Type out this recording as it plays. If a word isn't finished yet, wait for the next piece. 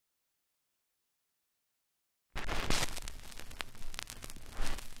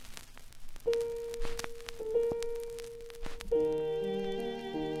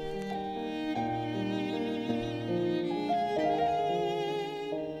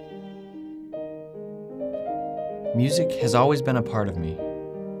Music has always been a part of me.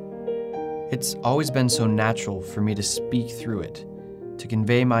 It's always been so natural for me to speak through it, to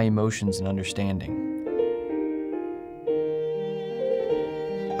convey my emotions and understanding.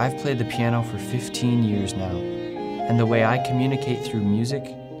 I've played the piano for 15 years now, and the way I communicate through music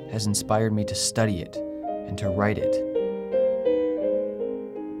has inspired me to study it and to write it.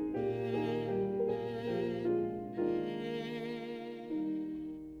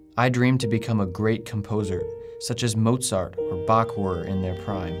 I dream to become a great composer, such as Mozart or Bach were in their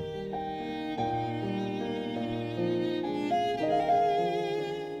prime.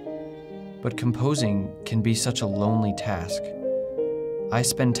 But composing can be such a lonely task. I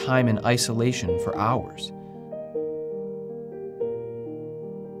spend time in isolation for hours.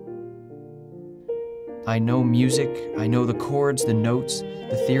 I know music, I know the chords, the notes,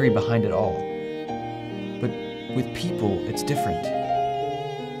 the theory behind it all. But with people, it's different.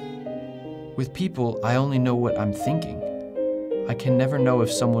 With people, I only know what I'm thinking. I can never know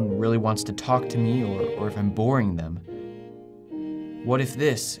if someone really wants to talk to me or if I'm boring them. What if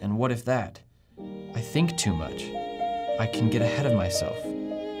this and what if that? I think too much. I can get ahead of myself.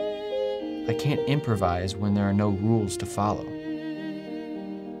 I can't improvise when there are no rules to follow.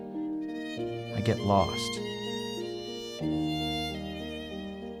 I get lost.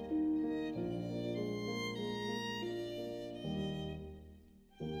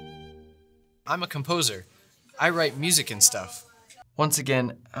 I'm a composer. I write music and stuff. Once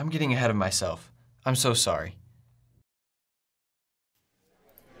again, I'm getting ahead of myself. I'm so sorry.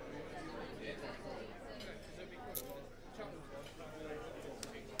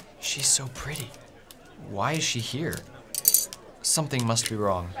 She's so pretty. Why is she here? Something must be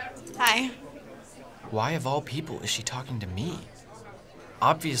wrong. Hi. Why of all people is she talking to me?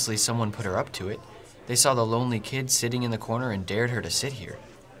 Obviously someone put her up to it. They saw the lonely kid sitting in the corner and dared her to sit here.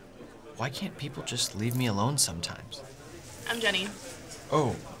 Why can't people just leave me alone sometimes? I'm Jenny.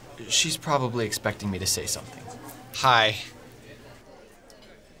 Oh, she's probably expecting me to say something. Hi.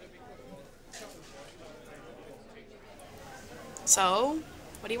 So,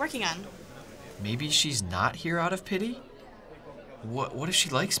 what are you working on? Maybe she's not here out of pity? What if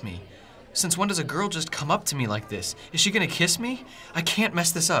she likes me? Since when does a girl just come up to me like this? Is she gonna kiss me? I can't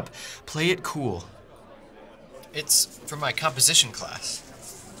mess this up. Play it cool. It's for my composition class.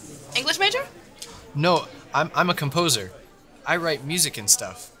 English major? No, I'm a composer. I write music and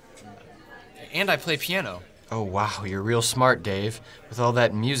stuff. And I play piano. Oh wow, you're real smart, Dave, with all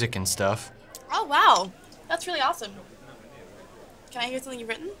that music and stuff. Oh wow, that's really awesome. Can I hear something you've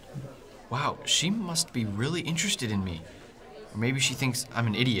written? Wow, she must be really interested in me. Or maybe she thinks I'm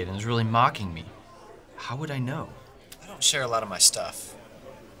an idiot and is really mocking me. How would I know? I don't share a lot of my stuff.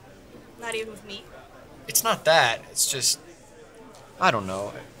 Not even with me? It's not that, it's just, I don't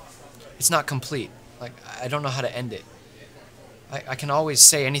know. It's not complete. Like, I don't know how to end it. I can always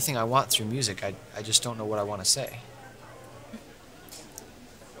say anything I want through music. I just don't know what I want to say.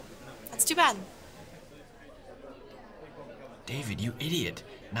 That's too bad. David, you idiot.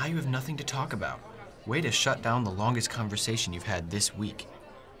 Now you have nothing to talk about. Way to shut down the longest conversation you've had this week.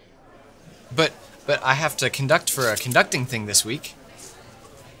 But I have to conduct for a conducting thing this week.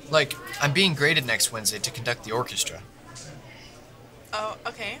 Like, I'm being graded next Wednesday to conduct the orchestra. Oh,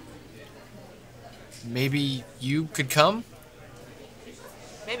 okay. Maybe you could come?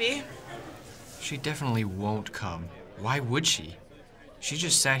 Maybe. She definitely won't come. Why would she? She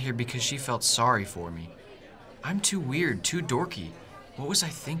just sat here because she felt sorry for me. I'm too weird, too dorky. What was I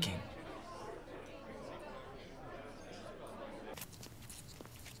thinking?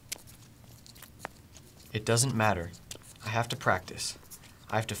 It doesn't matter. I have to practice.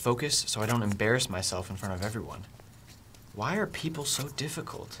 I have to focus so I don't embarrass myself in front of everyone. Why are people so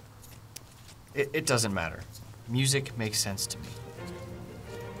difficult? It doesn't matter. Music makes sense to me.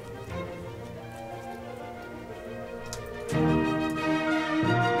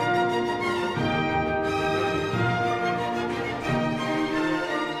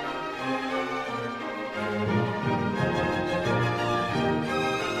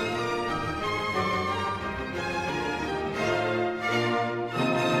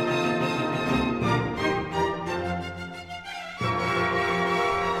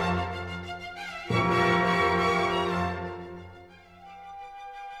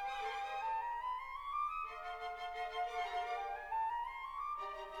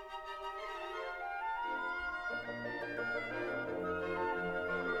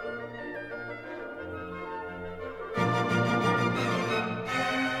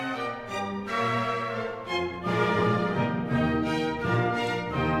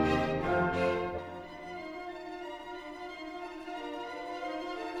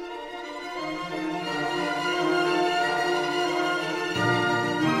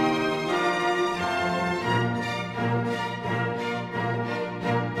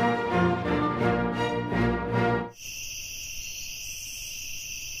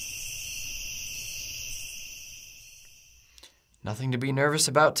 Nothing to be nervous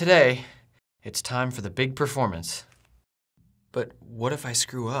about today. It's time for the big performance. But what if I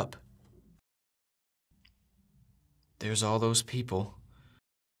screw up? There's all those people.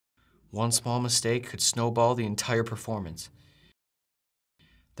 One small mistake could snowball the entire performance.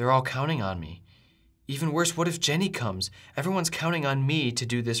 They're all counting on me. Even worse, what if Jenny comes? Everyone's counting on me to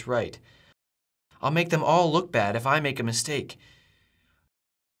do this right. I'll make them all look bad if I make a mistake.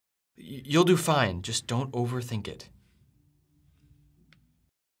 You'll do fine, just don't overthink it.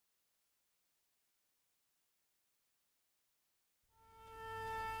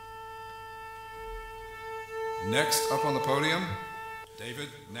 Next up on the podium, David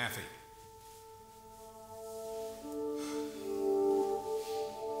Naffie.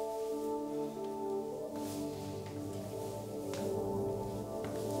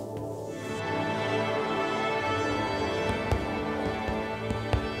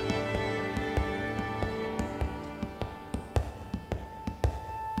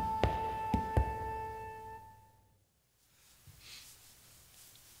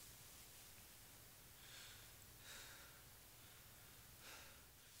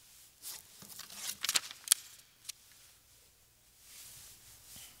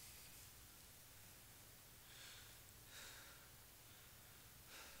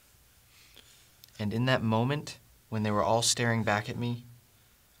 And in that moment, when they were all staring back at me,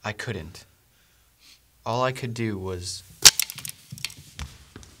 I couldn't. All I could do was